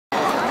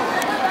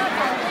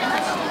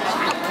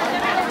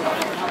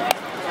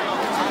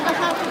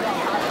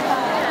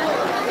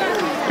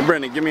Hey,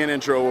 Brendan, give me an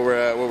intro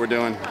what we're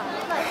doing.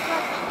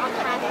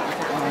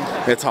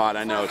 It's hot,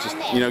 I know. It's just,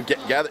 you know,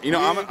 gather. You know,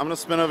 I'm gonna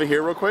spin over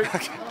here real quick.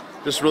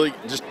 Just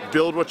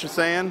build what you're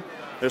saying.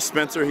 There's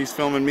Spencer. He's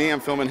filming me. I'm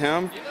filming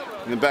him.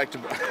 And then back to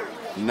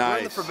nice. We're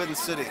in the Forbidden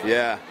City.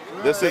 Yeah.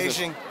 This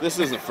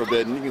isn't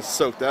forbidden. You can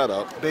soak that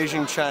up.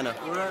 Beijing, China.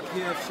 We're at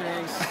PF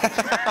Chang's.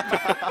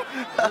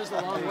 There's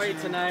a long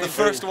wait tonight. The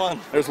first one.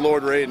 There's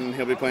Lord Raiden.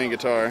 He'll be playing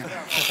guitar.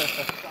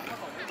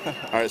 All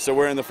right, so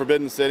we're in the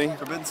Forbidden City.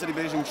 Forbidden City,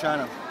 Beijing,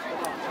 China.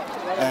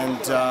 And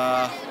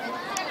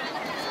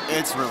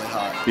it's really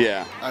hot.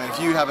 Yeah. I mean, if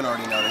you haven't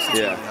already noticed, it's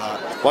really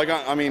hot. Like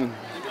I mean,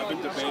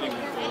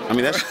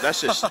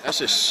 that's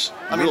just.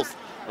 I mean, real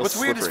what's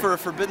weird is for a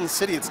Forbidden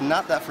City, it's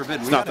not that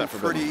forbidden. It's not that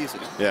forbidden. Pretty easy.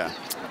 Yeah.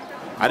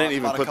 I didn't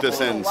even put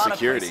this in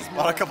security.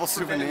 Bought a couple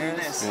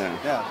souvenirs.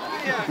 Yeah.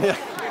 Yeah.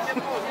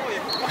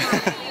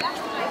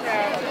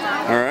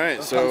 All right,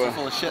 Those so are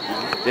full of shit,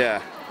 man.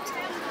 yeah,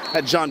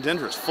 that John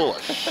Denver's full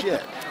of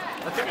shit.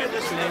 I think I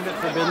just named it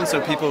Forbidden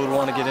so people would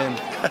want to get in.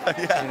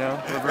 Yeah. You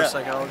know, reverse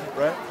psychology.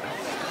 Right?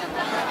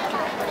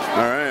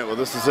 All right, well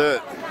this is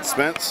it.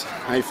 Spence,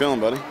 how you feeling,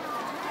 buddy?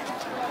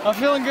 I'm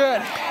feeling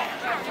good.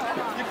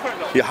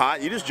 You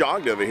hot? You just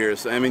jogged over here.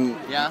 So I mean,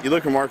 Yeah. you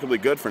look remarkably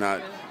good for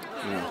not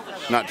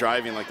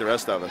driving like the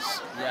rest of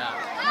us. Yeah.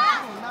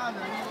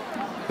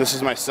 This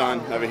is my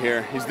son over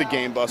here. He's the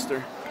game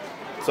buster.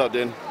 What's up,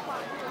 dude?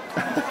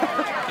 Get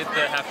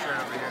the half shirt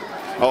over here.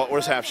 Oh,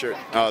 where's half shirt?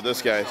 Oh,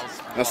 this guy's.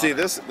 Now see,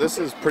 this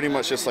is pretty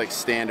much just like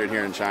standard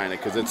here in China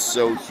because it's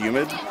so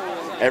humid.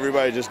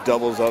 Everybody just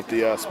doubles up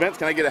the. Spence,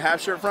 can I get a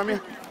half shirt from you?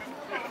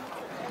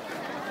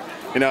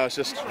 You know,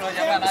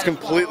 it's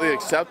completely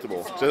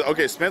acceptable. So,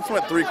 okay, Spence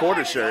went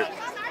 3/4 shirt,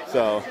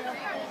 so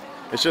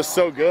it's just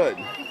so good.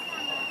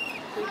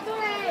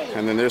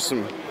 And then there's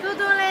some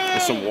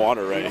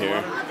water right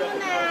here.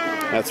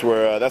 That's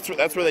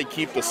where they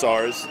keep the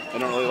SARS. They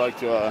don't really like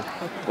to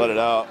let it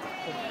out.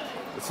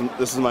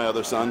 This is my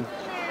other son.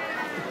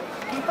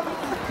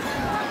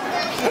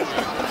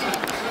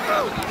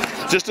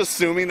 Just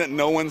assuming that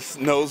no one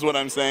knows what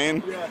I'm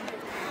saying.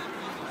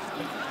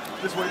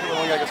 Just wait for the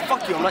one guy goes,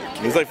 fuck you, I'm not your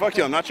kid. He's like, fuck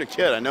you, I'm not your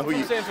kid. I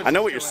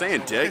know what you're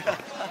saying, dick. All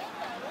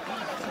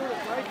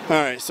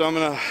right, so I'm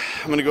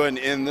gonna go ahead and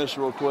end this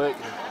real quick.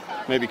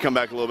 Maybe come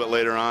back a little bit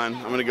later on.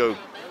 I'm gonna go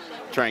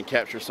try and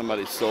capture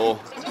somebody's soul.